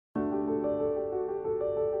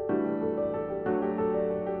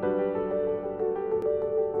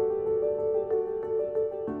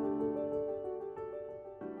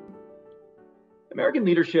American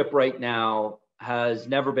leadership right now has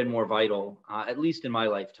never been more vital, at least in my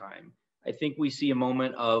lifetime. I think we see a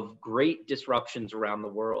moment of great disruptions around the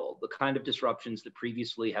world, the kind of disruptions that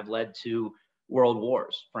previously have led to world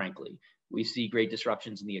wars, frankly. We see great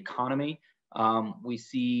disruptions in the economy. We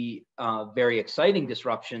see very exciting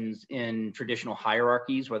disruptions in traditional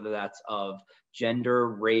hierarchies, whether that's of gender,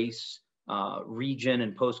 race, region,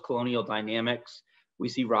 and post-colonial dynamics. We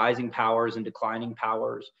see rising powers and declining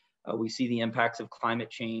powers. We see the impacts of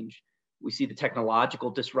climate change. We see the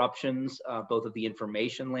technological disruptions, both of the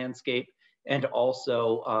information landscape and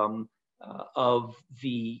also of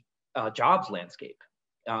the jobs landscape.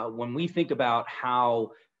 When we think about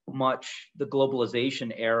how much the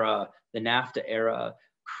globalization era, the NAFTA era,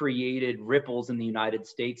 created ripples in the United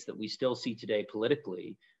States that we still see today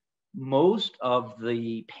politically, most of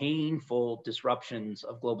the painful disruptions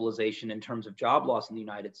of globalization in terms of job loss in the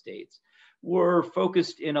United States were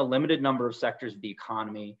focused in a limited number of sectors of the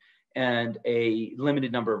economy and a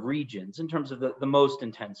limited number of regions in terms of the most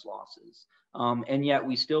intense losses. And yet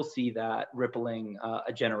we still see that rippling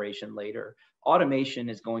a generation later. Automation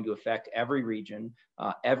is going to affect every region,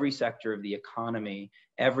 every sector of the economy,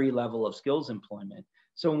 every level of skills employment.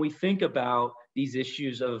 So when we think about these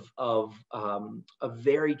issues of a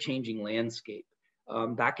very changing landscape,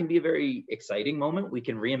 that can be a very exciting moment. We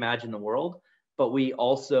can reimagine the world, but we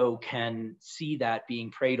also can see that being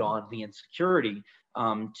preyed on, the insecurity,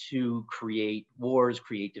 to create wars,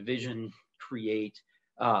 create division, create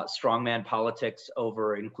strongman politics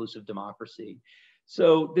over inclusive democracy.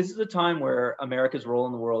 So this is a time where America's role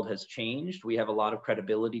in the world has changed. We have a lot of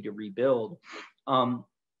credibility to rebuild,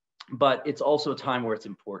 but it's also a time where it's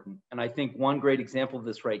important. And I think one great example of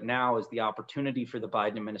this right now is the opportunity for the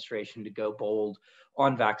Biden administration to go bold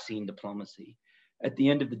on vaccine diplomacy. At the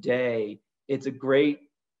end of the day, it's a great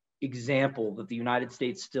example that the United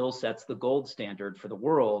States still sets the gold standard for the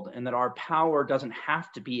world, and that our power doesn't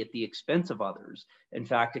have to be at the expense of others. In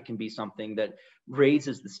fact, it can be something that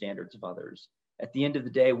raises the standards of others. At the end of the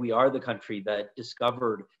day, we are the country that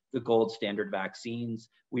discovered the gold standard vaccines.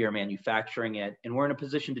 We are manufacturing it, and we're in a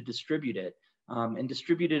position to distribute it, and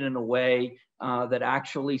distribute it in a way that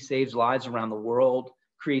actually saves lives around the world,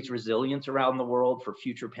 creates resilience around the world for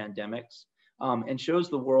future pandemics, and shows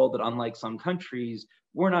the world that, unlike some countries,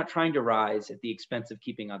 we're not trying to rise at the expense of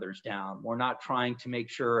keeping others down. We're not trying to make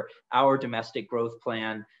sure our domestic growth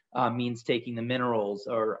plan means taking the minerals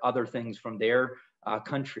or other things from their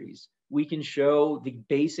countries. We can show the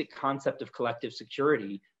basic concept of collective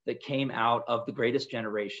security that came out of the greatest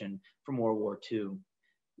generation from World War II.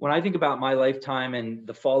 When I think about my lifetime and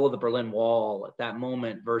the fall of the Berlin Wall at that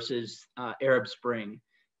moment versus Arab Spring,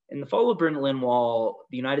 in the fall of the Berlin Wall,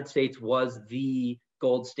 the United States was the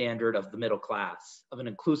gold standard of the middle class, of an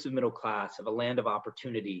inclusive middle class, of a land of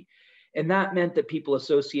opportunity. And that meant that people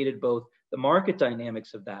associated both the market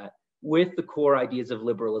dynamics of that with the core ideas of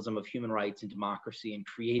liberalism, of human rights and democracy, and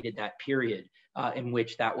created that period in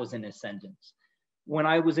which that was in ascendance. When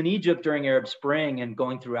I was in Egypt during Arab Spring and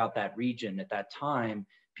going throughout that region at that time,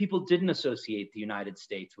 people didn't associate the United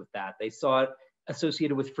States with that. They saw it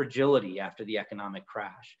associated with fragility after the economic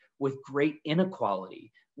crash, with great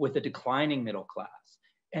inequality, with a declining middle class.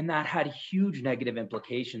 And that had huge negative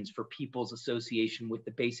implications for people's association with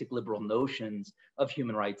the basic liberal notions of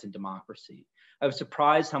human rights and democracy. I was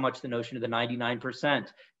surprised how much the notion of the 99%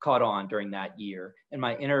 caught on during that year in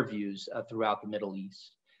my interviews throughout the Middle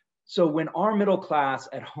East. So when our middle class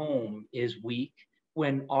at home is weak,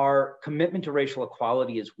 when our commitment to racial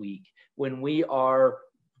equality is weak, when we are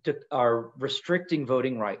restricting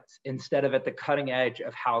voting rights instead of at the cutting edge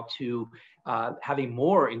of how to have a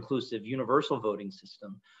more inclusive universal voting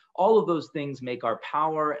system, all of those things make our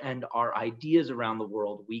power and our ideas around the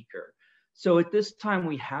world weaker. So at this time,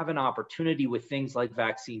 we have an opportunity with things like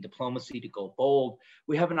vaccine diplomacy to go bold.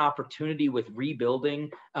 We have an opportunity with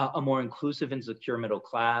rebuilding a more inclusive and secure middle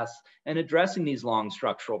class and addressing these long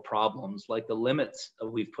structural problems like the limits that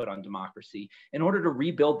we've put on democracy in order to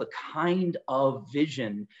rebuild the kind of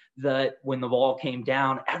vision that when the wall came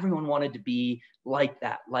down, everyone wanted to be like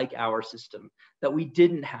that, like our system, that we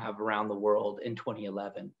didn't have around the world in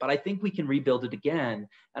 2011. But I think we can rebuild it again.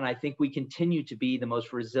 And I think we continue to be the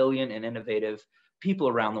most resilient and innovative people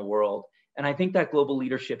around the world. And I think that global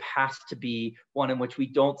leadership has to be one in which we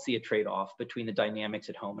don't see a trade-off between the dynamics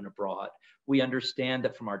at home and abroad. We understand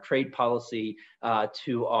that from our trade policy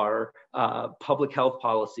to our public health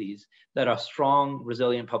policies, that a strong,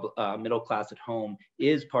 resilient middle class at home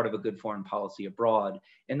is part of a good foreign policy abroad,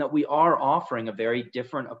 and that we are offering a very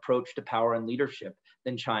different approach to power and leadership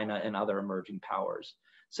than China and other emerging powers.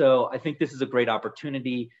 So I think this is a great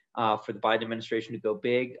opportunity. for the Biden administration to go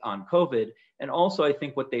big on COVID. And also, I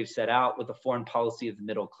think what they've set out with a foreign policy of the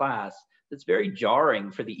middle class that's very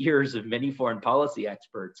jarring for the ears of many foreign policy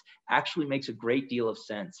experts actually makes a great deal of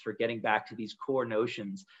sense for getting back to these core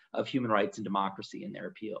notions of human rights and democracy in their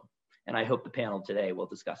appeal. And I hope the panel today will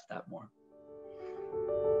discuss that more.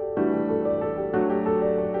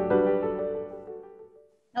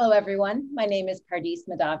 Hello, everyone. My name is Pardis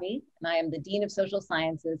Mahdavi, and I am the Dean of Social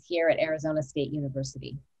Sciences here at Arizona State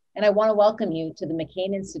University. And I want to welcome you to the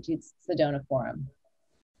McCain Institute's Sedona Forum.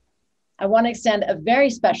 I want to extend a very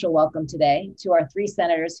special welcome today to our three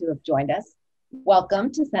senators who have joined us.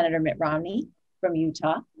 Welcome to Senator Mitt Romney from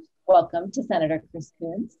Utah. Welcome to Senator Chris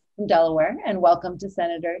Coons from Delaware, and welcome to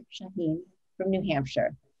Senator Shaheen from New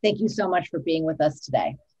Hampshire. Thank you so much for being with us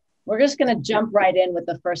today. We're just going to jump right in with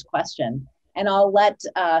the first question, and I'll let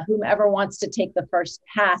whomever wants to take the first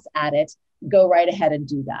pass at it go right ahead and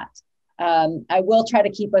do that. I will try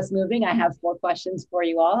to keep us moving. I have 4 questions for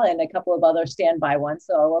you all and a couple of other standby ones,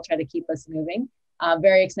 so I will try to keep us moving. I'm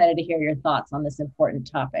very excited to hear your thoughts on this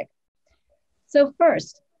important topic. So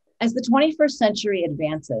first, as the 21st century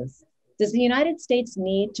advances, does the United States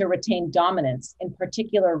need to retain dominance in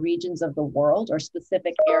particular regions of the world or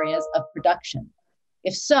specific areas of production?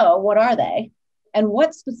 If so, what are they? And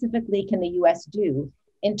what specifically can the US do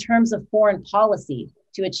in terms of foreign policy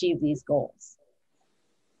to achieve these goals?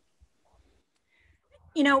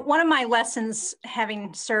 You know, one of my lessons,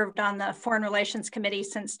 having served on the Foreign Relations Committee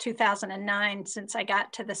since 2009, since I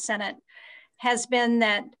got to the Senate, has been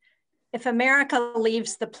that if America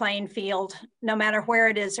leaves the playing field, no matter where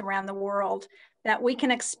it is around the world, that we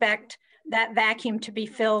can expect that vacuum to be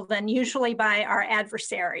filled, and usually by our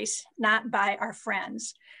adversaries, not by our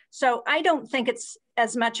friends. So I don't think it's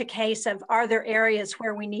as much a case of, are there areas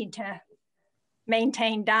where we need to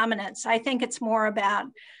maintain dominance? I think it's more about,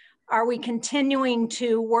 are we continuing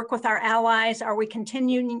to work with our allies? Are we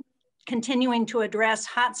continuing to address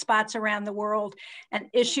hotspots around the world and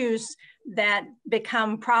issues that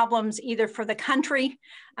become problems either for the country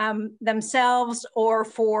themselves or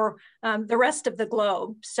for the rest of the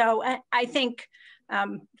globe? So I think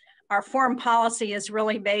our foreign policy is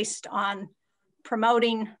really based on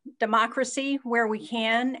promoting democracy where we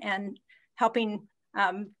can and helping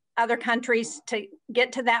other countries to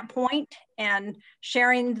get to that point and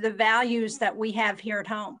sharing the values that we have here at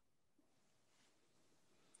home.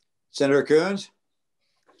 Senator Coons.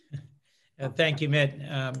 Thank you,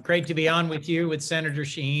 Mitt. Great to be on with you, with Senator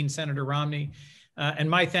Shaheen, Senator Romney, and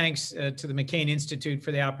my thanks to the McCain Institute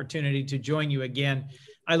for the opportunity to join you again.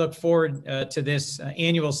 I look forward to this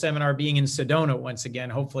annual seminar being in Sedona once again,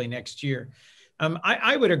 hopefully next year.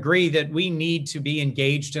 I would agree that we need to be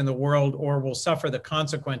engaged in the world or we'll suffer the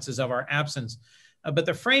consequences of our absence. But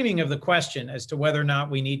the framing of the question as to whether or not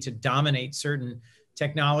we need to dominate certain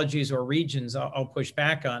technologies or regions, I'll push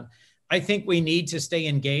back on. I think we need to stay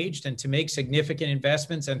engaged and to make significant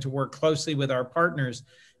investments and to work closely with our partners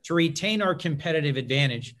to retain our competitive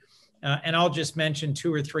advantage. And I'll just mention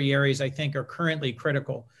 2 or 3 areas I think are currently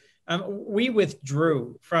critical. We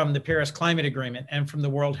withdrew from the Paris Climate Agreement and from the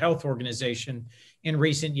World Health Organization in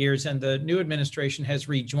recent years, and the new administration has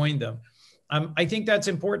rejoined them. I think that's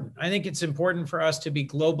important. I think it's important for us to be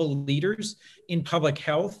global leaders in public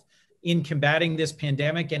health, in combating this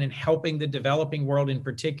pandemic, and in helping the developing world in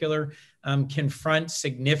particular confront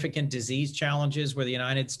significant disease challenges where the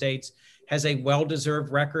United States has a well-deserved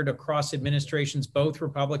record across administrations, both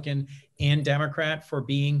Republican and Democrat, for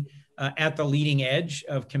being at the leading edge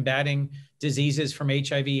of combating diseases from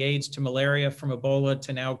HIV/AIDS to malaria, from Ebola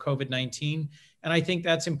to now COVID-19. And I think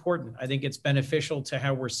that's important. I think it's beneficial to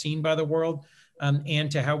how we're seen by the world and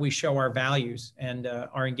to how we show our values and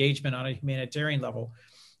our engagement on a humanitarian level.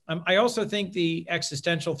 I also think the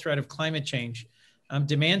existential threat of climate change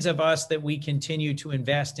demands of us that we continue to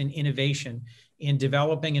invest in innovation, in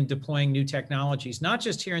developing and deploying new technologies, not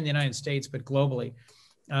just here in the United States, but globally.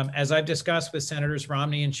 As I've discussed with Senators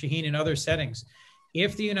Romney and Shaheen in other settings,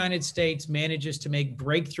 if the United States manages to make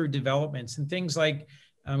breakthrough developments in things like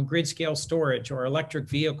grid scale storage or electric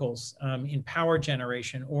vehicles, in power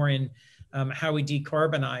generation, or in how we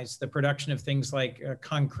decarbonize the production of things like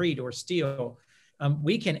concrete or steel,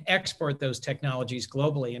 we can export those technologies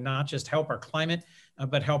globally and not just help our climate,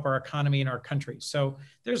 but help our economy and our country. So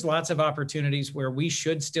there's lots of opportunities where we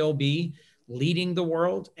should still be leading the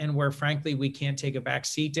world and where, frankly, we can't take a back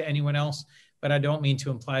seat to anyone else. But I don't mean to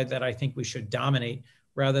imply that I think we should dominate,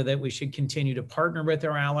 rather that we should continue to partner with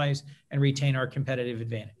our allies and retain our competitive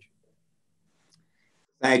advantage.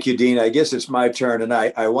 Thank you, Dean. I guess it's my turn. And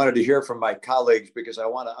I wanted to hear from my colleagues because I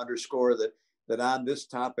want to underscore that on this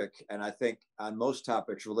topic, and I think on most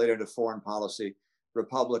topics related to foreign policy,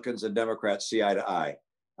 Republicans and Democrats see eye to eye.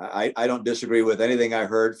 I don't disagree with anything I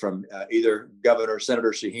heard from either Governor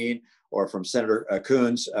Senator Shaheen or from Senator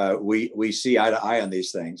Coons. We see eye to eye on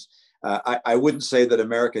these things. I wouldn't say that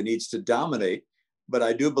America needs to dominate, but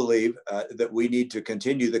I do believe that we need to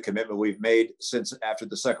continue the commitment we've made since after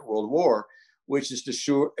the Second World War, which is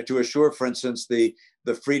to assure, for instance, the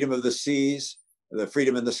freedom of the seas, the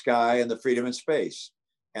freedom in the sky, and the freedom in space,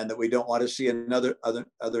 and that we don't want to see another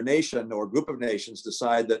nation or group of nations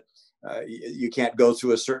decide that you can't go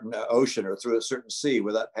through a certain ocean or through a certain sea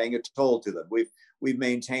without paying a toll to them. We've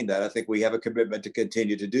maintained that. I think we have a commitment to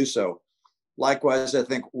continue to do so. Likewise, I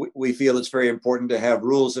think we feel it's very important to have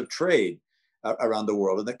rules of trade around the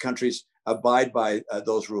world and that countries abide by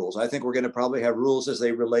those rules. I think we're going to probably have rules as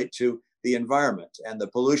they relate to the environment and the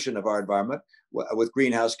pollution of our environment with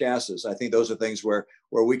greenhouse gases. I think those are things where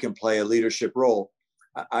we can play a leadership role.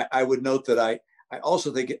 I would note that I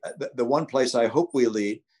also think the one place I hope we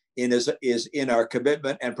lead in is in our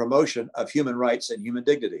commitment and promotion of human rights and human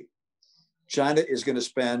dignity. China is going to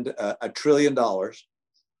spend $1 trillion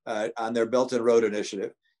on their Belt and Road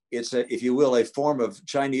Initiative. It's if you will, a form of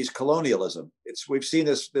Chinese colonialism. We've seen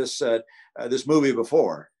this movie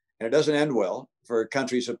before, and it doesn't end well for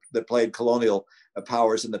countries that played colonial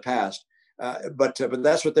powers in the past. But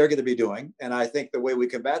that's what they're going to be doing, and I think the way we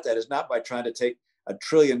combat that is not by trying to take $1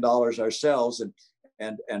 trillion ourselves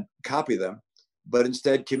and copy them, but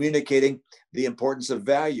instead communicating the importance of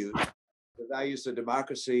values, the values of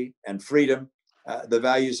democracy and freedom, the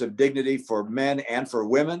values of dignity for men and for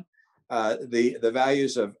women, the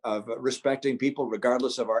values of respecting people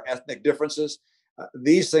regardless of our ethnic differences.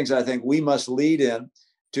 These things I think we must lead in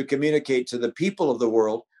to communicate to the people of the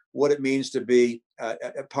world what it means to be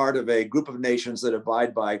a part of a group of nations that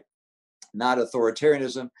abide by not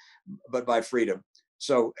authoritarianism, but by freedom.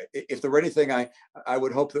 So if there were anything I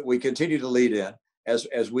would hope that we continue to lead in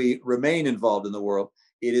as we remain involved in the world,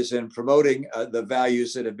 it is in promoting the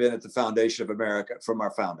values that have been at the foundation of America from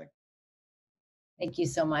our founding. Thank you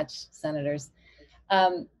so much, Senators.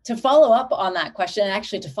 To follow up on that question, and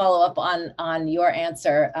actually to follow up on your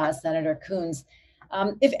answer, Senator Coons,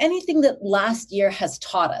 if anything that last year has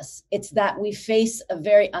taught us, it's that we face a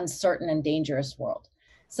very uncertain and dangerous world.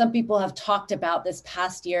 Some people have talked about this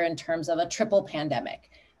past year in terms of a triple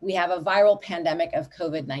pandemic. We have a viral pandemic of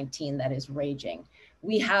COVID-19 that is raging.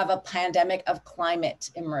 We have a pandemic of climate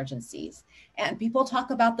emergencies. And people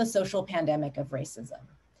talk about the social pandemic of racism.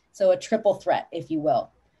 So a triple threat, if you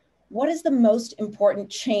will. What is the most important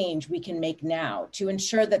change we can make now to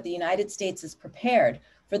ensure that the United States is prepared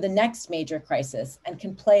for the next major crisis and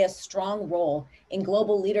can play a strong role in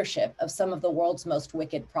global leadership of some of the world's most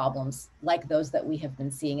wicked problems, like those that we have been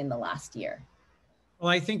seeing in the last year? Well,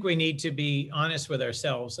 I think we need to be honest with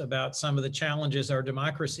ourselves about some of the challenges our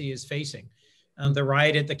democracy is facing. The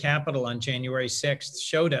riot at the Capitol on January 6th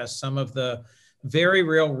showed us some of the very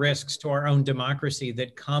real risks to our own democracy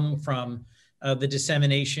that come from the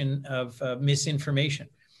dissemination of misinformation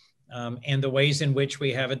and the ways in which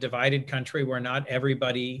we have a divided country where not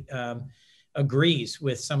everybody agrees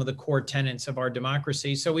with some of the core tenets of our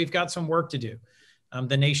democracy. So we've got some work to do.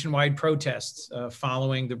 The nationwide protests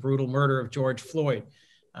following the brutal murder of George Floyd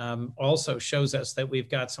also shows us that we've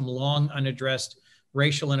got some long unaddressed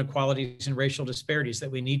racial inequalities and racial disparities that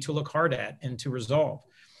we need to look hard at and to resolve.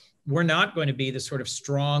 We're not going to be the sort of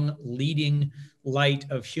strong leading light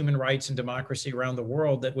of human rights and democracy around the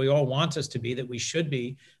world that we all want us to be, that we should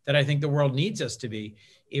be, that I think the world needs us to be,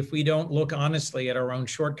 if we don't look honestly at our own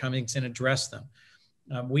shortcomings and address them.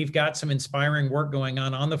 We've got some inspiring work going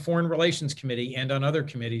on the Foreign Relations Committee and on other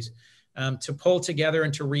committees to pull together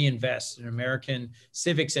and to reinvest in American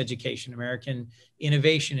civics education, American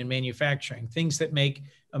innovation and manufacturing, things that make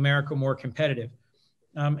America more competitive.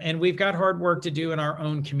 And we've got hard work to do in our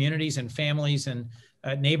own communities and families and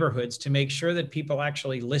neighborhoods to make sure that people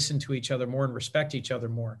actually listen to each other more and respect each other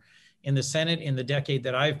more. In the Senate, in the decade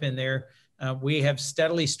that I've been there, we have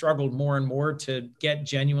steadily struggled more and more to get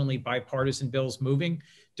genuinely bipartisan bills moving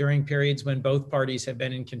during periods when both parties have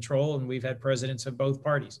been in control and we've had presidents of both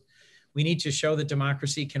parties. We need to show that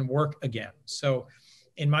democracy can work again. So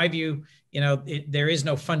in my view, there is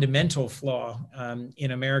no fundamental flaw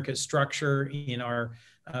in America's structure, in our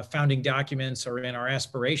founding documents or in our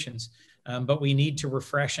aspirations, but we need to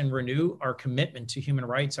refresh and renew our commitment to human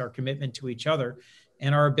rights, our commitment to each other,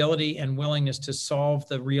 and our ability and willingness to solve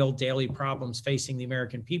the real daily problems facing the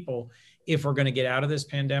American people if we're going to get out of this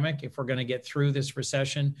pandemic, if we're going to get through this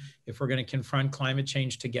recession, if we're going to confront climate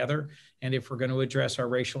change together, and if we're going to address our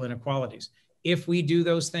racial inequalities. If we do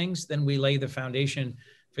those things, then we lay the foundation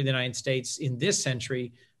for the United States in this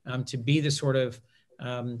century to be the sort of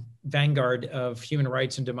vanguard of human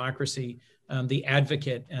rights and democracy, the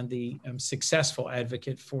advocate and the successful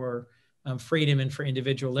advocate for freedom and for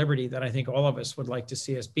individual liberty that I think all of us would like to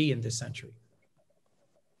see us be in this century.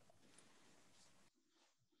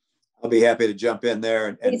 I'll be happy to jump in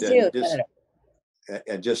there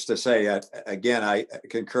and just to say, again, I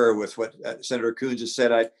concur with what Senator Coons has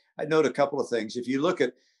said. I note a couple of things. If you look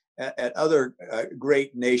at other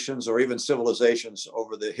great nations or even civilizations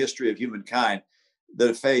over the history of humankind that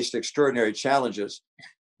have faced extraordinary challenges,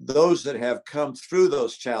 those that have come through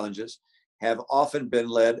those challenges have often been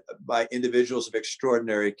led by individuals of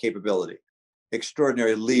extraordinary capability,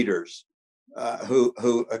 extraordinary leaders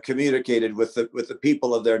who communicated with the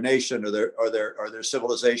people of their nation or their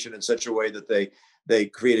civilization in such a way that they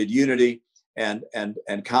created unity and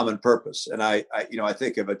common purpose. And I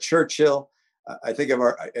think of a Churchill. I think of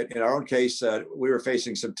in our own case, we were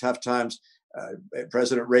facing some tough times.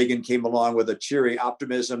 President Reagan came along with a cheery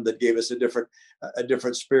optimism that gave us a different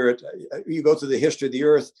spirit. You go through the history of the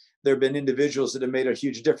earth, there have been individuals that have made a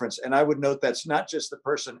huge difference. And I would note that's not just the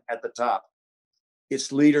person at the top.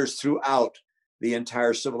 It's leaders throughout the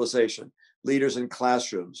entire civilization, leaders in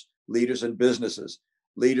classrooms, leaders in businesses,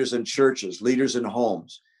 leaders in churches, leaders in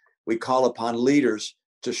homes. We call upon leaders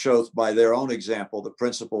to show by their own example the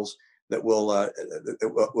principles that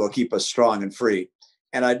will keep us strong and free.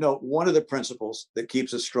 And I know one of the principles that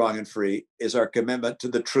keeps us strong and free is our commitment to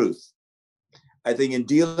the truth. I think in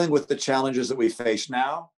dealing with the challenges that we face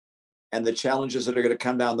now and the challenges that are going to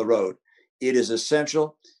come down the road, it is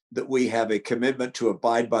essential that we have a commitment to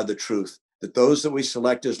abide by the truth, that those that we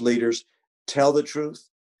select as leaders tell the truth.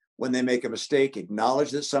 When they make a mistake,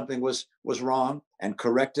 acknowledge that something was wrong and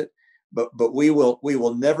correct it. But we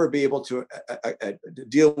will never be able to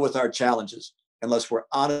deal with our challenges unless we're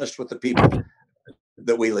honest with the people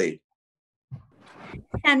that we lead.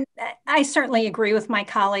 And I certainly agree with my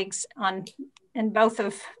colleagues in both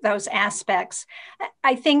of those aspects.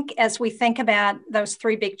 I think as we think about those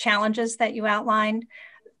three big challenges that you outlined,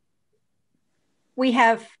 we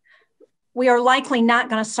are likely not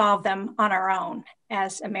going to solve them on our own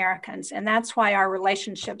as Americans. And that's why our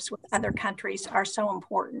relationships with other countries are so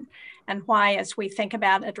important. And why, as we think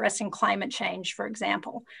about addressing climate change, for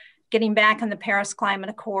example, getting back in the Paris Climate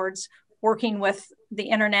Accords, working with the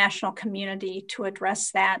international community to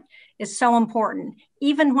address that is so important,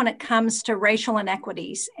 even when it comes to racial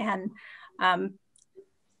inequities. And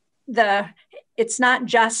it's not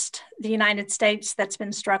just the United States that's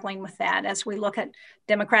been struggling with that. As we look at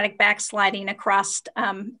democratic backsliding across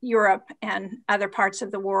Europe and other parts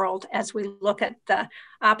of the world, as we look at the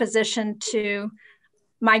opposition to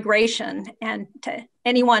migration and to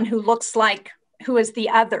anyone who looks like who is the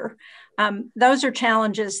other, those are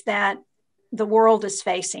challenges that the world is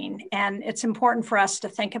facing. And it's important for us to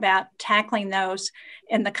think about tackling those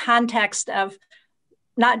in the context of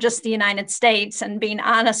not just the United States and being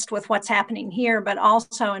honest with what's happening here, but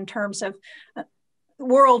also in terms of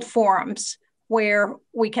world forums where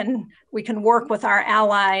we can work with our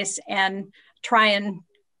allies and try and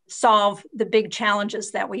solve the big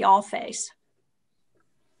challenges that we all face.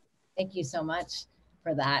 Thank you so much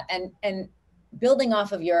for that. And building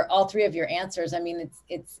off of all three of your answers, I mean,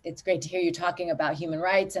 it's great to hear you talking about human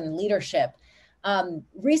rights and leadership.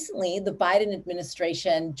 Recently, the Biden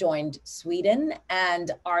administration joined Sweden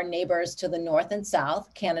and our neighbors to the north and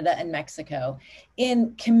south, Canada and Mexico,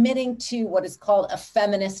 in committing to what is called a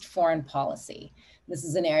feminist foreign policy. This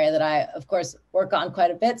is an area that I, of course, work on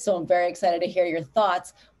quite a bit, so I'm very excited to hear your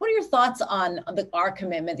thoughts. What are your thoughts on our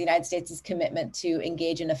commitment, the United States' commitment to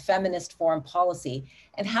engage in a feminist foreign policy,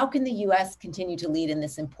 and how can the U.S. continue to lead in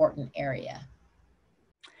this important area?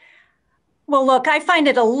 Well, look, I find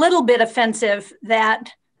it a little bit offensive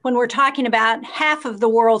that when we're talking about half of the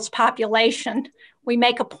world's population, we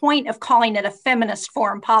make a point of calling it a feminist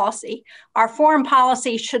foreign policy. Our foreign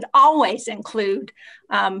policy should always include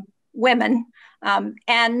women.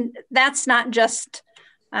 And that's not just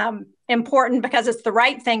important because it's the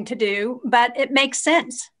right thing to do, but it makes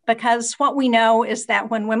sense because what we know is that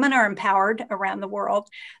when women are empowered around the world,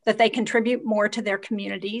 that they contribute more to their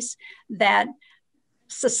communities, that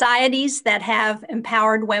societies that have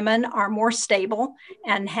empowered women are more stable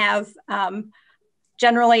and have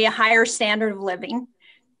generally a higher standard of living.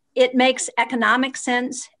 It makes economic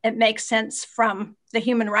sense. It makes sense from the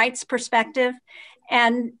human rights perspective.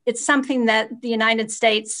 And it's something that the United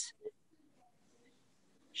States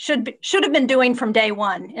should have been doing from day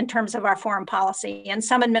one in terms of our foreign policy. And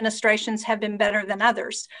some administrations have been better than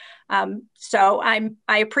others. So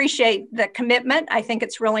I appreciate the commitment. I think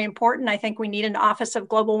it's really important. I think we need an Office of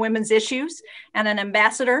Global Women's Issues and an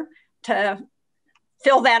ambassador to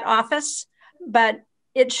fill that office. But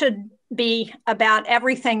it should be about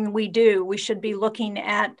everything we do. We should be looking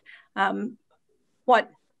at what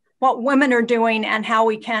women are doing and how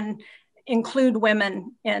we can include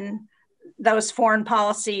women in those foreign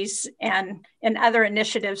policies and in other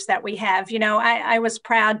initiatives that we have. You know, I was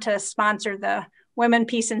proud to sponsor the Women,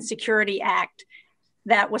 Peace, and Security Act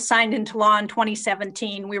that was signed into law in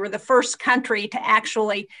 2017. We were the first country to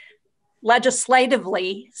actually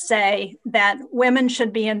legislatively say that women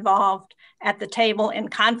should be involved at the table in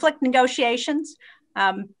conflict negotiations,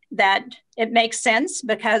 that it makes sense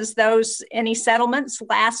because any settlements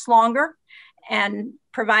last longer and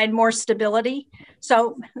provide more stability.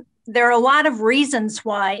 So there are a lot of reasons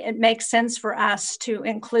why it makes sense for us to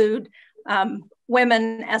include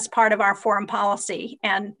women as part of our foreign policy.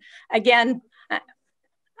 And again,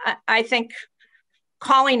 I think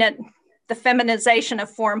calling it the feminization of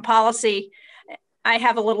foreign policy, I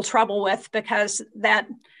have a little trouble with, because that,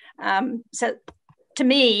 so, to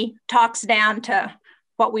me, talks down to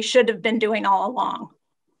what we should have been doing all along.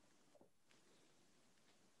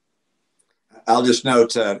 I'll just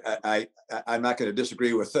note, I'm not going to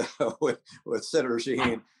disagree with Senator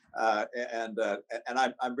Shaheen, and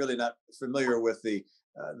I'm really not familiar with the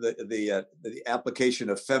application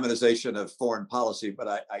of feminization of foreign policy, but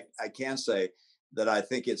I can say that I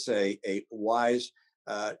think it's a wise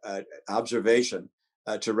observation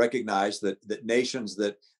to recognize that nations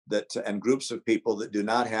that and groups of people that do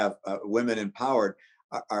not have women empowered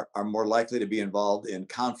are more likely to be involved in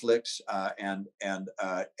conflicts and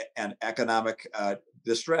economic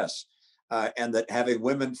distress, and that having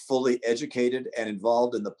women fully educated and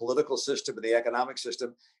involved in the political system and the economic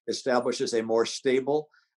system establishes a more stable,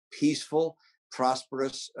 peaceful,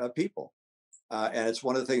 prosperous people. And it's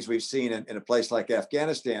one of the things we've seen in a place like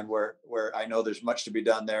Afghanistan, where I know there's much to be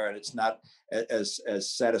done there, and it's not as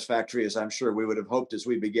satisfactory as I'm sure we would have hoped as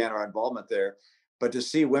we began our involvement there. But to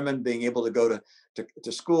see women being able to go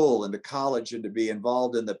to school and to college and to be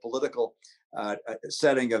involved in the political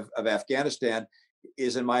setting of Afghanistan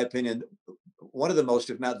is, in my opinion, one of the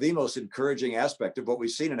most, if not the most, encouraging aspect of what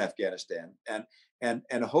we've seen in Afghanistan,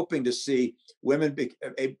 and hoping to see women be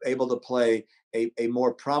able to play a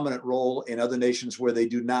more prominent role in other nations where they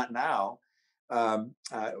do not now,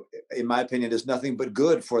 in my opinion, is nothing but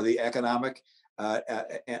good for the economic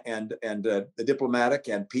and the diplomatic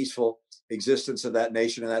and peaceful existence of that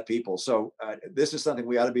nation and that people. So this is something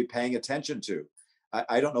we ought to be paying attention to.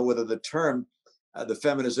 I don't know whether the term the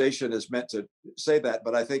feminization is meant to say that,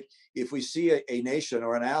 but I think if we see a nation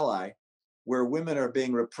or an ally where women are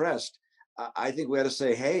being repressed, I think we ought to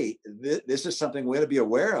say, hey, this is something we ought to be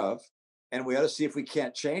aware of, and we ought to see if we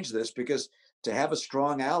can't change this, because to have a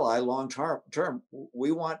strong ally long term,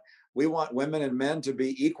 we want women and men to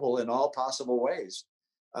be equal in all possible ways,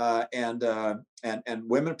 and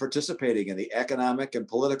women participating in the economic and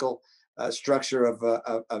political structure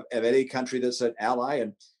of any country that's an ally,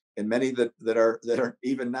 and many that are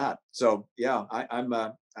even not. So yeah,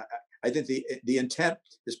 I think the intent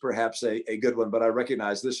is perhaps a good one, but I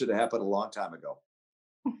recognize this should have happened a long time ago.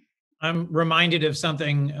 I'm reminded of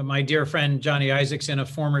something my dear friend Johnny Isaacson, a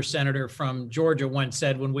former senator from Georgia, once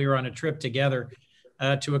said when we were on a trip together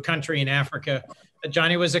to a country in Africa.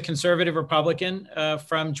 Johnny was a conservative Republican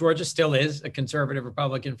from Georgia, still is a conservative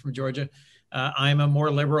Republican from Georgia. I'm a more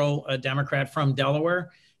liberal Democrat from Delaware,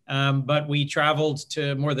 but we traveled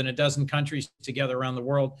to more than a dozen countries together around the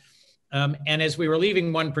world. And as we were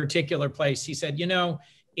leaving one particular place, he said, you know,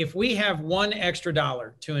 if we have $1 extra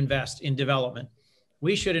to invest in development,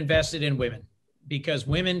 we should invest it in women, because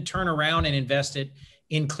women turn around and invest it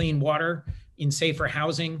in clean water, in safer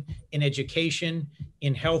housing, in education,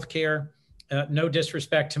 in healthcare. No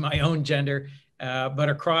disrespect to my own gender, but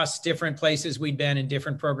across different places we'd been in,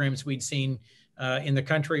 different programs we'd seen in the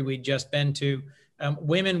country we'd just been to,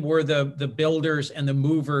 women were the builders and the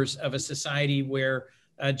movers of a society where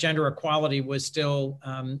gender equality was still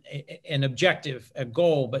an objective, a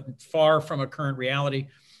goal, but far from a current reality,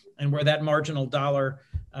 and where that marginal dollar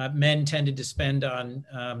men tended to spend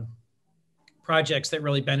on projects that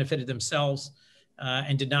really benefited themselves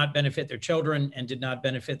and did not benefit their children and did not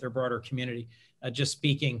benefit their broader community, just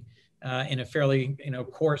speaking in a fairly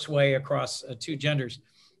coarse way across two genders.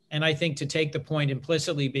 And I think to take the point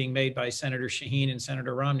implicitly being made by Senator Shaheen and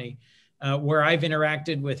Senator Romney, where I've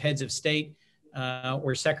interacted with heads of state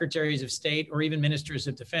or secretaries of state or even ministers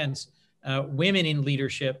of defense, women in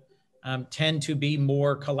leadership tend to be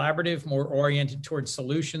more collaborative, more oriented towards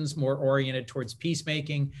solutions, more oriented towards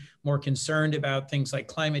peacemaking, more concerned about things like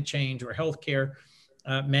climate change or healthcare.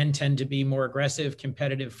 Men tend to be more aggressive,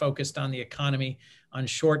 competitive, focused on the economy, on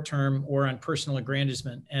short-term or on personal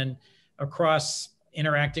aggrandizement. And across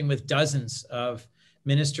interacting with dozens of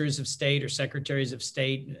ministers of state or secretaries of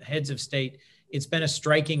state, heads of state. It's been a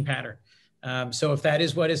striking pattern. So if that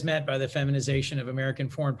is what is meant by the feminization of American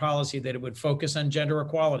foreign policy, that it would focus on gender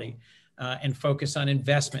equality and focus on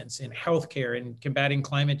investments in healthcare and combating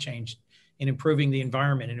climate change, in improving the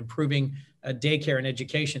environment and improving daycare and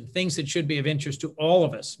education, things that should be of interest to all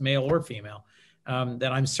of us, male or female,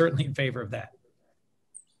 then I'm certainly in favor of that.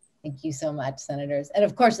 Thank you so much, senators. And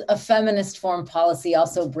of course, a feminist foreign policy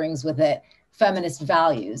also brings with it feminist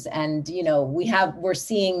values. And, you know, we're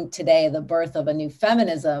seeing today the birth of a new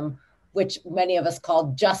feminism, which many of us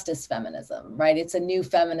call justice feminism, right? It's a new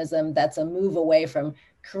feminism that's a move away from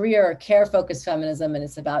career or care-focused feminism, and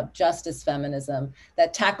it's about justice feminism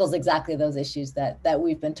that tackles exactly those issues that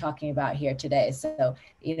we've been talking about here today. So,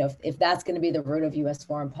 you know, if that's going to be the root of U.S.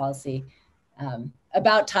 foreign policy,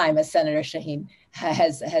 about time, as Senator Shaheen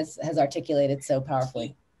has articulated so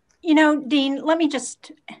powerfully. You know, Dean, let me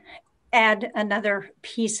just add another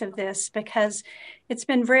piece of this, because it's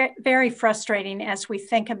been very, very frustrating as we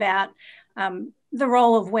think about the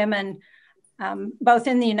role of women, both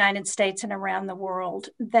in the United States and around the world,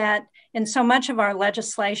 that in so much of our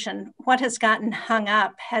legislation, what has gotten hung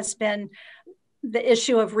up has been the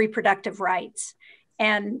issue of reproductive rights.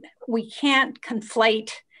 And we can't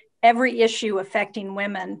conflate every issue affecting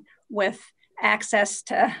women with access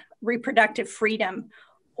to reproductive freedom,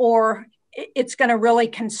 or it's going to really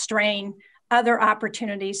constrain other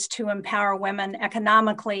opportunities to empower women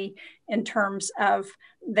economically in terms of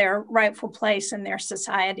their rightful place in their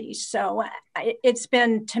societies. So it's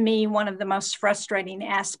been, to me, one of the most frustrating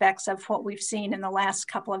aspects of what we've seen in the last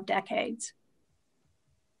couple of decades.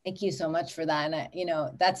 Thank you so much for that. And, you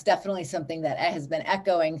know, that's definitely something that has been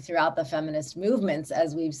echoing throughout the feminist movements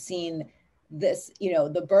as we've seen this, you know,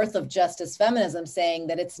 the birth of justice feminism, saying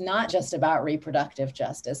that it's not just about reproductive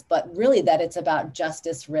justice, but really that it's about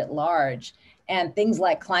justice writ large, and things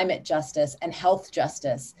like climate justice and health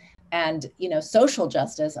justice and, you know, social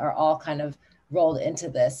justice are all kind of rolled into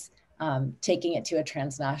this, taking it to a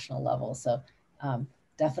transnational level. So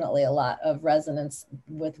definitely a lot of resonance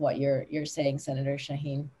with what you're saying, Senator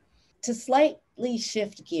Shaheen. To slightly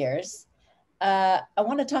shift gears, I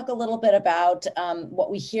want to talk a little bit about what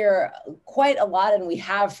we hear quite a lot, and we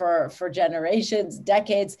have for generations,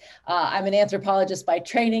 decades. I'm an anthropologist by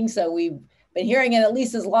training, so we've been hearing it at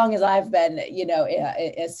least as long as I've been, you know,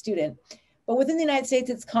 a student. But within the United States,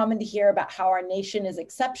 it's common to hear about how our nation is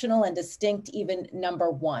exceptional and distinct, even number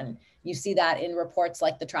one. You see that in reports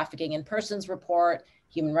like the Trafficking in Persons report,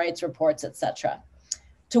 human rights reports, et cetera.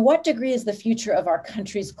 To what degree is the future of our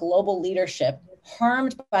country's global leadership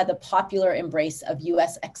harmed by the popular embrace of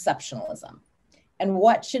US exceptionalism? And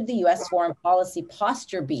what should the US foreign policy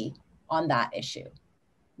posture be on that issue?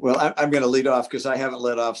 Well, I'm going to lead off because I haven't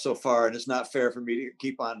led off so far, and it's not fair for me to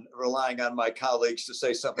keep on relying on my colleagues to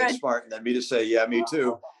say something smart and then me to say, yeah, me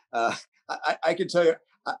too. I can tell you,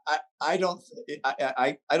 I don't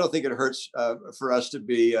think it hurts for us to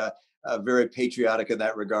be very patriotic in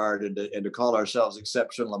that regard, and to call ourselves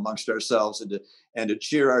exceptional amongst ourselves, and to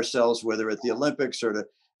cheer ourselves, whether at the Olympics or to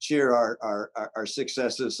cheer our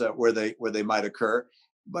successes where they might occur.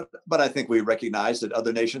 But I think we recognize that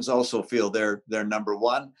other nations also feel they're number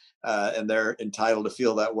one, and they're entitled to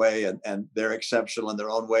feel that way, and they're exceptional in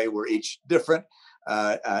their own way. We're each different,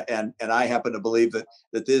 and I happen to believe that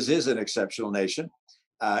this is an exceptional nation,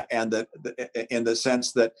 and that in the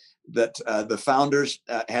sense that the founders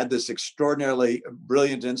had this extraordinarily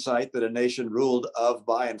brilliant insight that a nation ruled of,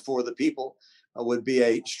 by, and for the people would be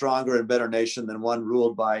a stronger and better nation than one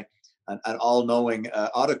ruled by an all-knowing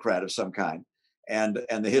autocrat of some kind. And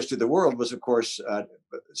the history of the world was, of course,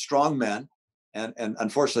 strong men, and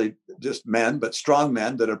unfortunately just men, but strong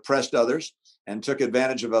men that oppressed others and took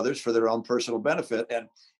advantage of others for their own personal benefit.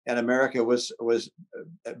 And America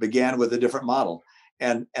began with a different model.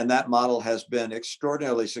 And that model has been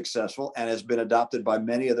extraordinarily successful and has been adopted by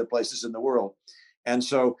many other places in the world. And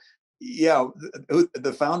so, yeah,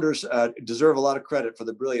 the founders deserve a lot of credit for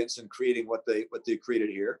the brilliance in creating what they created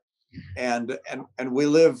here. And we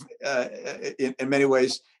live in many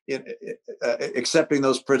ways in accepting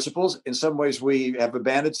those principles. In some ways, we have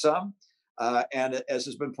abandoned some. And as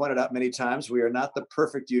has been pointed out many times, we are not the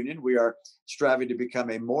perfect union. We are striving to become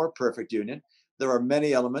a more perfect union. There are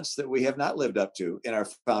many elements that we have not lived up to in our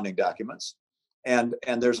founding documents. And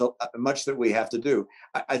there's much that we have to do.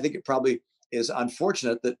 I think it probably is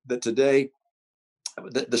unfortunate that today,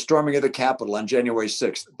 the storming of the Capitol on January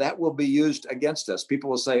 6th, that will be used against us. People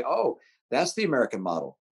will say, oh, that's the American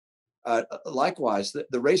model. Likewise, the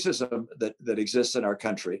racism that exists in our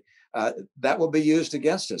country, that will be used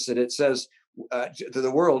against us. And it says to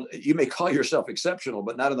the world, you may call yourself exceptional,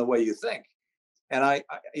 but not in the way you think. And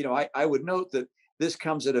I would note that this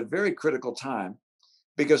comes at a very critical time,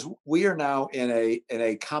 because we are now in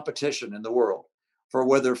a competition in the world for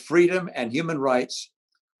whether freedom and human rights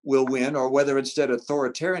will win, or whether instead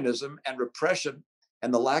authoritarianism and repression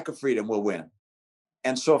and the lack of freedom will win.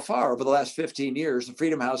 And so far, over the last 15 years, the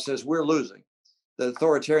Freedom House says we're losing. The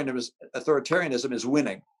authoritarianism is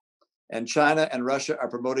winning. And China and Russia are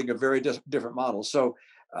promoting a very different model. So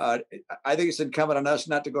I think it's incumbent on us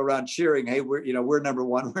not to go around cheering, hey, we're number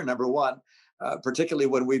one, we're number one, particularly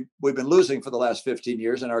when we've been losing for the last 15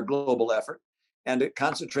 years in our global effort, and it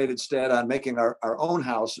concentrated instead on making our own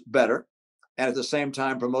house better, and at the same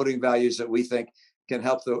time promoting values that we think can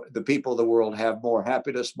help the people of the world have more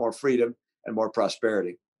happiness, more freedom, and more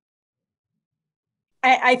prosperity.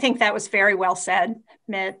 I think that was very well said,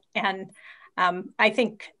 Mitt. And I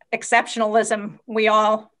think exceptionalism,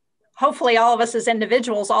 hopefully all of us as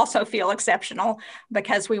individuals also feel exceptional,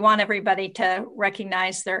 because we want everybody to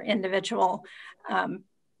recognize their individual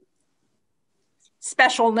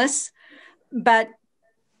specialness. But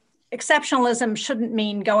exceptionalism shouldn't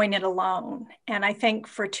mean going it alone. And I think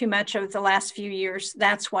for too much of the last few years,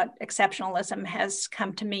 that's what exceptionalism has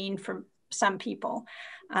come to mean for some people.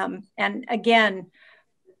 And again,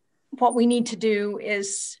 what we need to do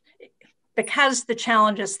is, because the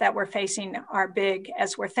challenges that we're facing are big,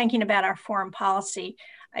 as we're thinking about our foreign policy,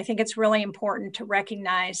 I think it's really important to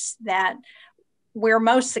recognize that we're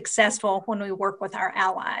most successful when we work with our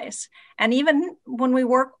allies. And even when we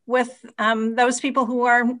work with those people who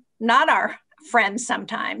are not our friends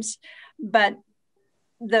sometimes. But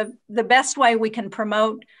the best way we can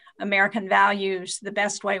promote American values, the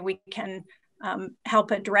best way we can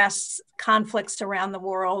help address conflicts around the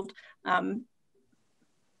world,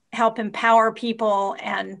 help empower people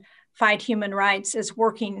and fight human rights, is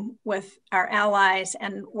working with our allies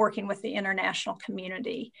and working with the international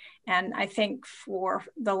community. And I think for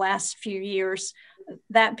the last few years,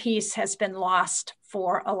 that piece has been lost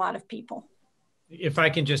for a lot of people. If I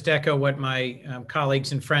can just echo what my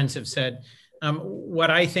colleagues and friends have said,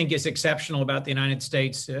 what I think is exceptional about the United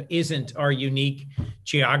States isn't our unique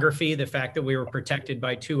geography, the fact that we were protected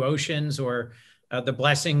by 2 oceans, or the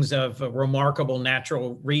blessings of remarkable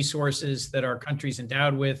natural resources that our country's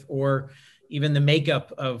endowed with, or even the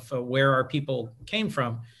makeup of where our people came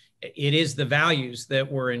from. It is the values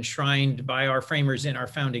that were enshrined by our framers in our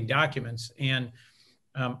founding documents. And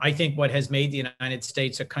I think what has made the United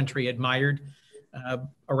States a country admired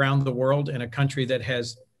around the world, and a country that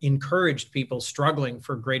has encouraged people struggling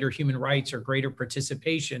for greater human rights or greater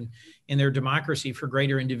participation in their democracy, for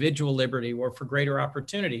greater individual liberty or for greater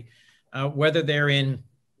opportunity, whether they're in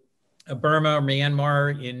Burma or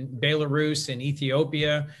Myanmar, in Belarus, in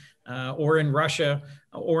Ethiopia, or in Russia,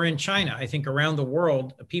 or in China. I think around the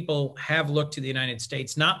world, people have looked to the United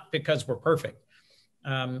States, not because we're perfect.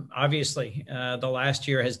 Obviously, the last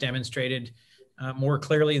year has demonstrated more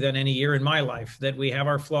clearly than any year in my life that we have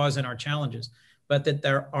our flaws and our challenges, but that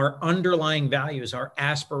our underlying values, our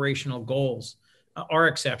aspirational goals are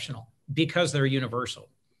exceptional because they're universal.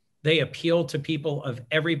 They appeal to people of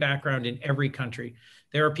every background in every country.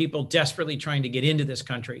 There are people desperately trying to get into this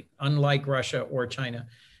country, unlike Russia or China.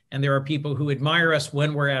 And there are people who admire us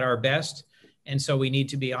when we're at our best. And so we need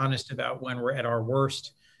to be honest about when we're at our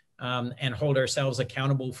worst, and hold ourselves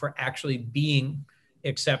accountable for actually being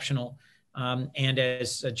exceptional. And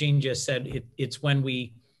as Jeanne just said, it's when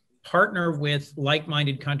we partner with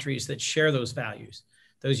like-minded countries that share those values,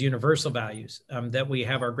 those universal values, that we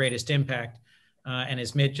have our greatest impact. And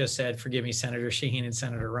as Mitt just said, forgive me, Senator Shaheen and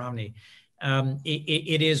Senator Romney,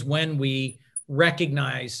 it is when we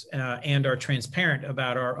recognize and are transparent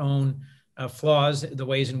about our own flaws, the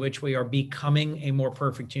ways in which we are becoming a more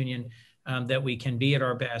perfect union, that we can be at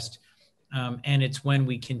our best. And it's when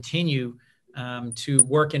we continue to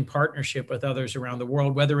work in partnership with others around the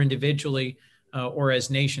world, whether individually or as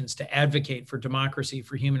nations, to advocate for democracy,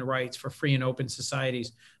 for human rights, for free and open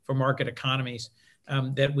societies, for market economies,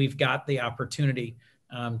 that we've got the opportunity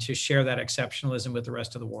to share that exceptionalism with the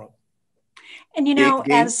rest of the world. And you know,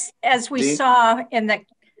 as we saw in the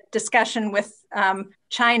discussion with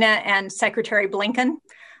China and Secretary Blinken,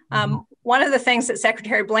 one of the things that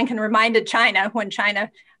Secretary Blinken reminded China when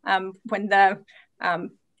the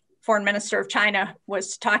Foreign Minister of China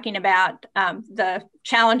was talking about the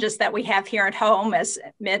challenges that we have here at home, as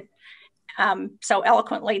Mitt so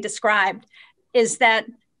eloquently described, is that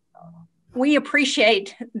we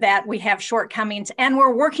appreciate that we have shortcomings and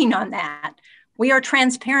we're working on that. We are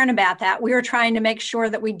transparent about that. We are trying to make sure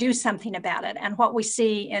that we do something about it. And what we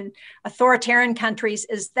see in authoritarian countries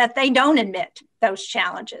is that they don't admit those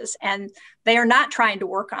challenges and they are not trying to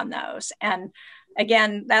work on those. And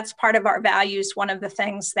again, that's part of our values. One of the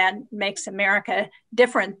things that makes America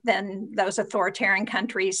different than those authoritarian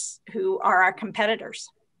countries who are our competitors.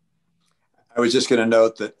 I was just going to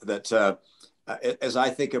note that as I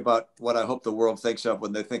think about what I hope the world thinks of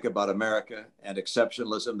when they think about America and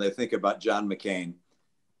exceptionalism, they think about John McCain,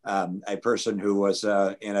 a person who was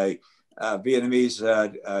in a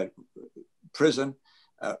Vietnamese prison,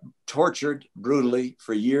 tortured brutally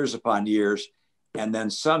for years upon years. And then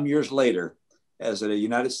some years later, as a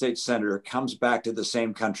United States Senator, comes back to the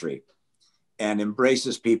same country and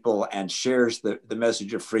embraces people and shares the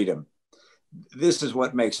message of freedom. This is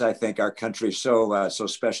what makes, I think, our country so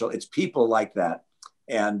special. It's people like that.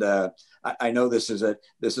 And I know this is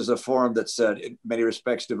a forum that's in many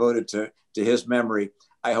respects devoted to his memory.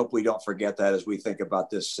 I hope we don't forget that as we think about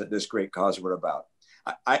this great cause we're about.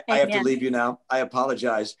 I have to leave you now. I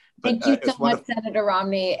apologize. Thank you so much, Senator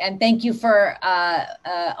Romney. And thank you for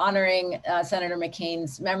honoring Senator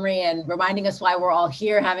McCain's memory and reminding us why we're all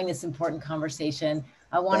here having this important conversation.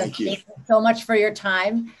 I want to thank you so much for your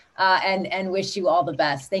time and wish you all the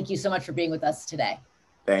best. Thank you so much for being with us today.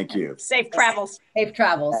 Thank you. Safe travels. Safe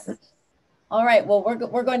travels. All right, well,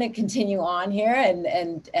 we're going to continue on here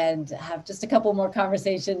and have just a couple more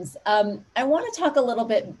conversations. I want to talk a little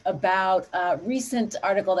bit about a recent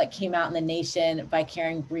article that came out in The Nation by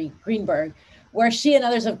Karen Greenberg, where she and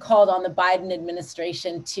others have called on the Biden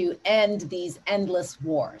administration to end these endless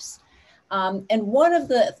wars. And one of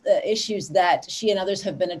the issues that she and others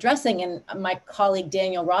have been addressing, and my colleague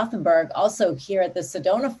Daniel Rothenberg, also here at the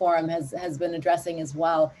Sedona Forum, has been addressing as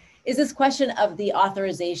well, is this question of the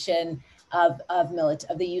authorization of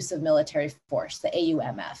the use of military force, the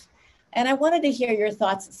AUMF. And I wanted to hear your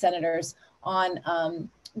thoughts, senators, on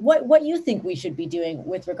what you think we should be doing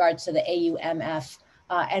with regards to the AUMF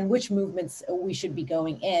and which movements we should be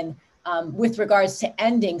going in with regards to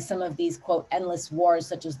ending some of these, quote, endless wars,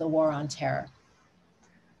 such as the war on terror.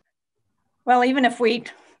 Well, even if we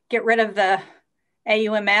get rid of the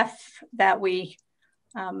AUMF that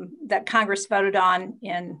that Congress voted on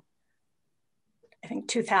in, I think,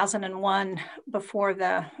 2001, before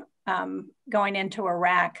the going into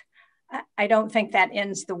Iraq, I don't think that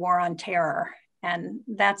ends the war on terror. And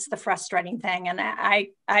that's the frustrating thing. And I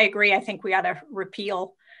agree. I think we ought to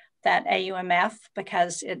repeal that AUMF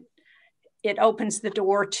because it opens the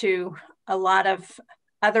door to a lot of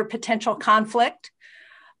other potential conflict.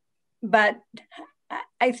 But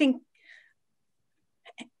I think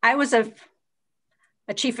I was a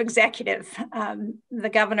chief executive, the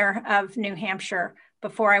governor of New Hampshire,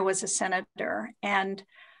 before I was a senator. And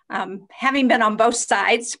having been on both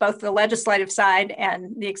sides, both the legislative side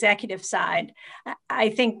and the executive side, I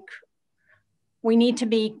think we need to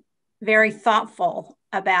be very thoughtful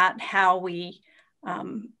about how we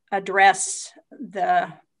address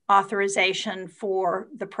the authorization for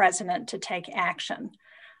the president to take action.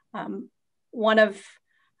 One of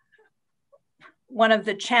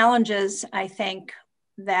the challenges, I think,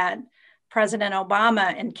 that President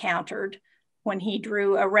Obama encountered when he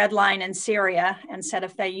drew a red line in Syria and said,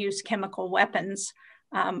 if they use chemical weapons,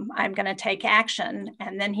 I'm going to take action.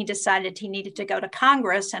 And then he decided he needed to go to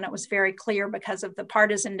Congress. And it was very clear because of the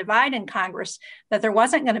partisan divide in Congress that there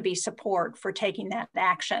wasn't going to be support for taking that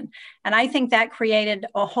action. And I think that created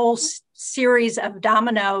a whole series of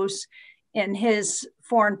dominoes in his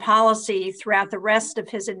foreign policy throughout the rest of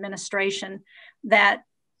his administration that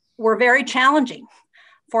were very challenging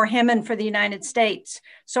for him and for the United States.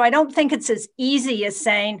 So I don't think it's as easy as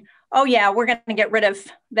saying, oh yeah, we're going to get rid of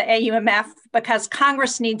the AUMF because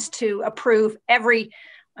Congress needs to approve every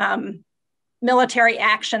military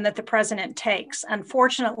action that the president takes.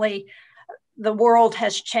 Unfortunately, the world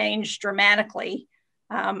has changed dramatically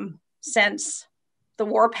since the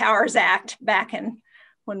War Powers Act back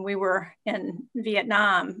when we were in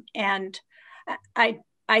Vietnam. And I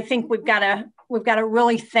think we've got to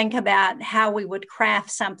really think about how we would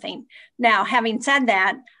craft something. Now, having said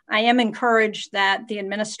that, I am encouraged that the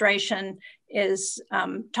administration is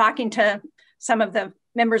talking to some of the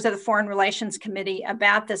members of the Foreign Relations Committee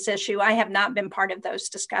about this issue. I have not been part of those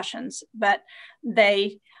discussions, but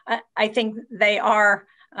I think they are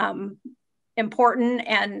important,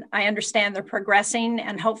 and I understand they're progressing,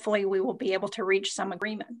 and hopefully we will be able to reach some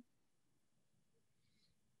agreement.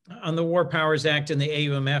 On the War Powers Act and the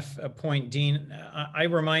AUMF point, Dean, I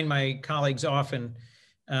remind my colleagues often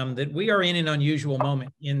that we are in an unusual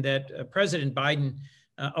moment in that President Biden,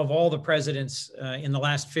 of all the presidents in the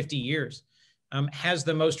last 50 years, has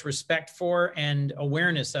the most respect for and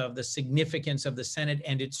awareness of the significance of the Senate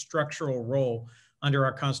and its structural role under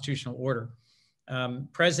our constitutional order.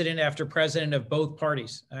 President after president of both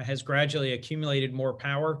parties has gradually accumulated more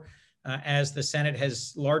power as the Senate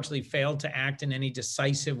has largely failed to act in any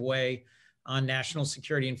decisive way on national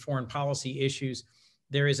security and foreign policy issues,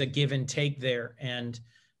 there is a give and take there. And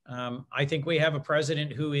I think we have a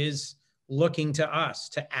president who is looking to us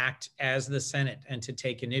to act as the Senate and to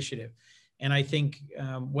take initiative. And I think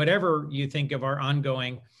whatever you think of our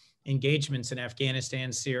ongoing engagements in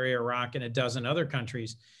Afghanistan, Syria, Iraq, and a dozen other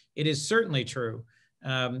countries, it is certainly true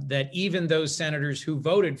that even those senators who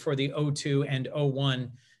voted for the 02 and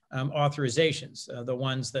 01 authorizations, the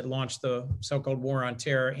ones that launched the so-called war on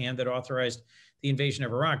terror and that authorized the invasion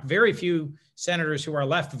of Iraq, very few senators who are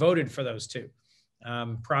left voted for those two.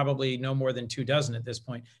 Probably no more than 24 at this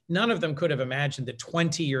point. None of them could have imagined that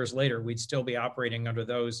 20 years later, we'd still be operating under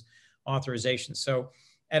those authorizations. So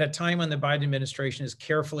at a time when the Biden administration is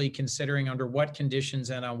carefully considering under what conditions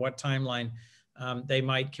and on what timeline they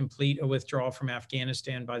might complete a withdrawal from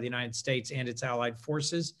Afghanistan by the United States and its allied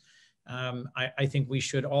forces, I think we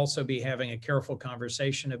should also be having a careful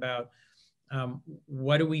conversation about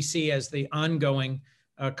what do we see as the ongoing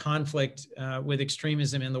conflict with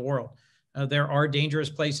extremism in the world. There are dangerous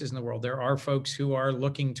places in the world. There are folks who are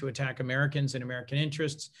looking to attack Americans and American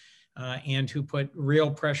interests and who put real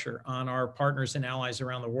pressure on our partners and allies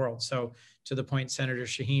around the world. So to the point Senator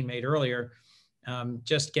Shaheen made earlier,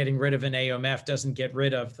 just getting rid of an AOMF doesn't get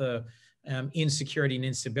rid of the insecurity and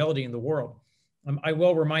instability in the world. I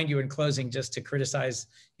will remind you in closing, just to criticize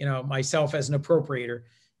myself as an appropriator,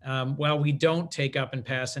 while we don't take up and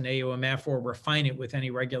pass an AOMF or refine it with any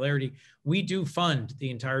regularity, we do fund the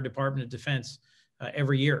entire Department of Defense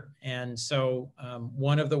every year. And so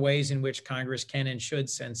one of the ways in which Congress can and should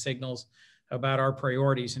send signals about our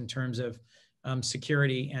priorities in terms of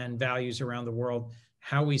security and values around the world,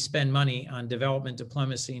 how we spend money on development,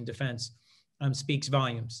 diplomacy, and defense speaks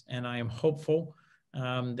volumes. And I am hopeful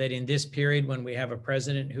that in this period when we have a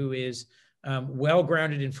president who is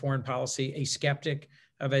well-grounded in foreign policy, a skeptic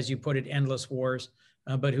of, as you put it, endless wars,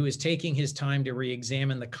 but who is taking his time to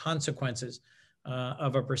re-examine the consequences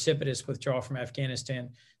of a precipitous withdrawal from Afghanistan,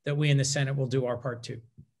 that we in the Senate will do our part too.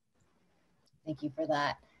 Thank you for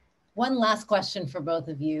that. One last question for both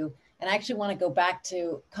of you. And I actually want to go back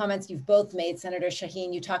to comments you've both made. Senator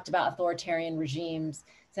Shaheen, you talked about authoritarian regimes.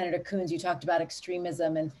 Senator Coons, you talked about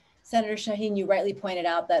extremism. And Senator Shaheen, you rightly pointed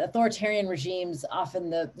out that authoritarian regimes, often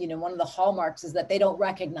one of the hallmarks is that they don't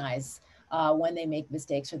recognize when they make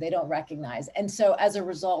mistakes, or they don't recognize. And so as a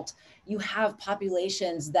result, you have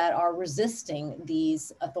populations that are resisting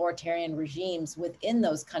these authoritarian regimes within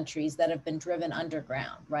those countries that have been driven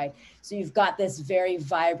underground, right? So you've got this very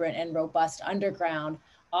vibrant and robust underground,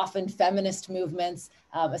 often feminist movements,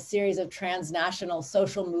 a series of transnational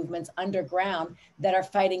social movements underground that are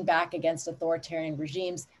fighting back against authoritarian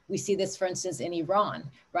regimes. We see this, for instance, in Iran,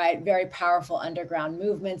 right? Very powerful underground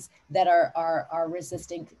movements that are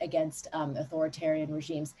resisting against authoritarian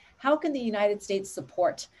regimes. How can the United States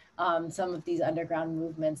support some of these underground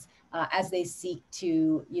movements as they seek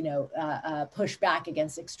to, push back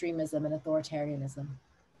against extremism and authoritarianism?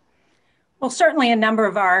 Well, certainly a number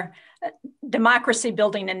of our democracy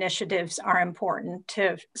building initiatives are important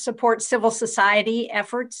to support civil society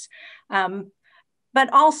efforts,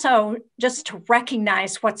 but also just to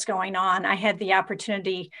recognize what's going on. I had the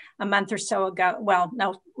opportunity a month or so ago, well,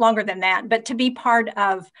 no, longer than that, but to be part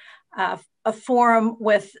of a forum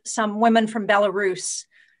with some women from Belarus.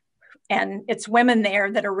 And it's women there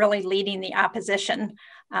that are really leading the opposition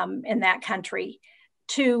in that country,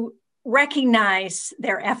 to recognize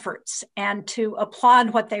their efforts and to applaud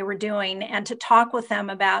what they were doing and to talk with them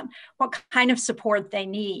about what kind of support they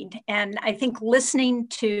need. And I think listening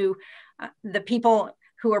to the people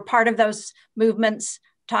who are part of those movements,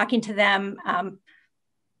 talking to them,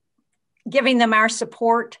 giving them our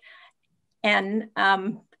support, and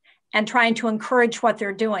trying to encourage what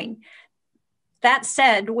they're doing. That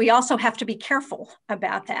said, we also have to be careful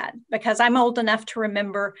about that, because I'm old enough to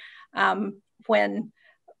remember when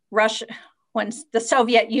the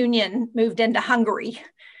Soviet Union moved into Hungary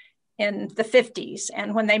in the 50s,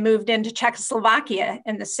 and when they moved into Czechoslovakia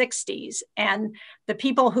in the 60s, and the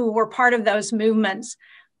people who were part of those movements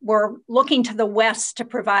were looking to the West to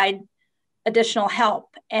provide additional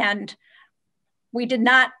help. And we did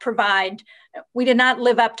not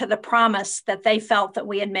live up to the promise that they felt that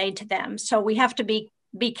we had made to them. So we have to be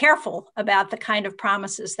careful about the kind of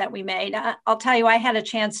promises that we made. I'll tell you, I had a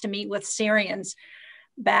chance to meet with Syrians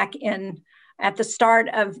back at the start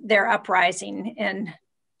of their uprising in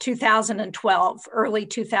 2012, early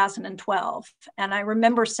 2012. And I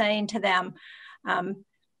remember saying to them,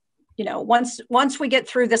 once we get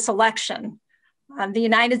through this election, the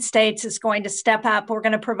United States is going to step up. We're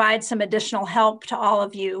going to provide some additional help to all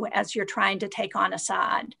of you as you're trying to take on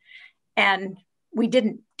Assad. And we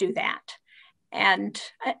didn't do that. And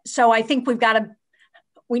so I think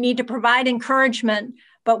we need to provide encouragement,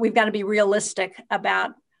 but we've got to be realistic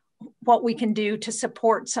about what we can do to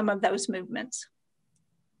support some of those movements.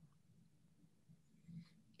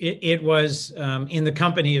 It was in the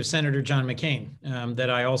company of Senator John McCain that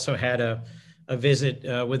I also had a visit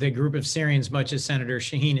with a group of Syrians, much as Senator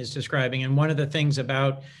Shaheen is describing. And one of the things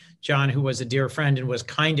about John, who was a dear friend and was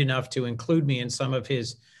kind enough to include me in some of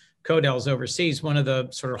his CODELs overseas, one of the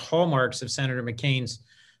sort of hallmarks of Senator McCain's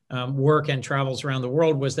work and travels around the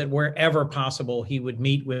world was that wherever possible, he would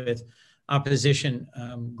meet with opposition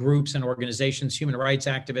groups and organizations, human rights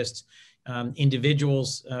activists,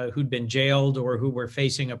 individuals who'd been jailed or who were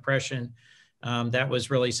facing oppression. That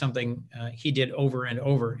was really something he did over and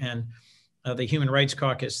over. And the Human Rights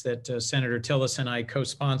Caucus that Senator Tillis and I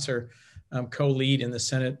co-sponsor, co-lead in the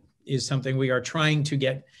Senate, is something we are trying to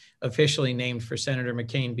get officially named for Senator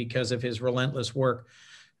McCain because of his relentless work,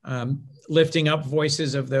 lifting up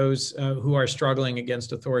voices of those who are struggling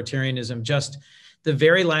against authoritarianism. Just the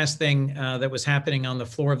very last thing that was happening on the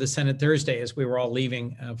floor of the Senate Thursday as we were all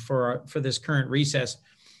leaving for this current recess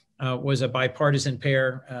was a bipartisan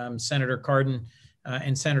pair. Senator Cardin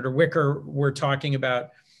and Senator Wicker were talking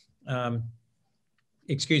about, Alexei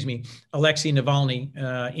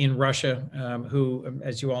Navalny in Russia, who,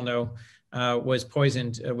 as you all know, was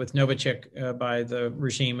poisoned with Novichok by the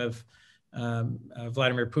regime of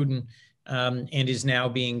Vladimir Putin, and is now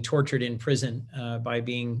being tortured in prison by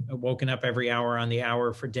being woken up every hour on the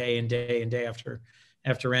hour for day and day and day after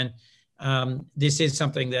end. This is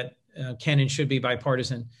something that can and should be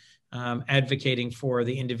bipartisan, advocating for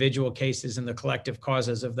the individual cases and the collective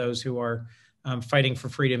causes of those who are fighting for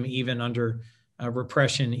freedom, even under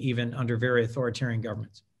repression, even under very authoritarian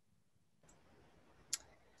governments.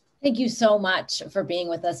 Thank you so much for being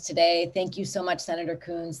with us today. Thank you so much, Senator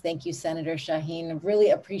Coons. Thank you, Senator Shaheen.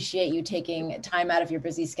 Really appreciate you taking time out of your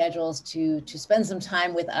busy schedules to spend some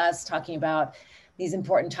time with us talking about these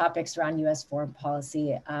important topics around U.S. foreign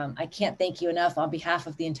policy. I can't thank you enough on behalf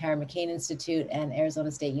of the entire McCain Institute and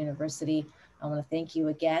Arizona State University. I want to thank you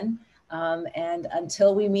again. And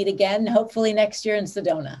until we meet again, hopefully next year in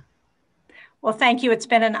Sedona. Well, thank you. It's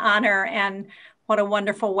been an honor, and what a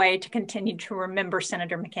wonderful way to continue to remember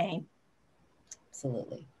Senator McCain.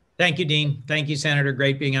 Absolutely. Thank you, Dean. Thank you, Senator.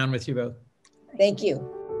 Great being on with you both. Thank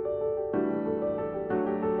you.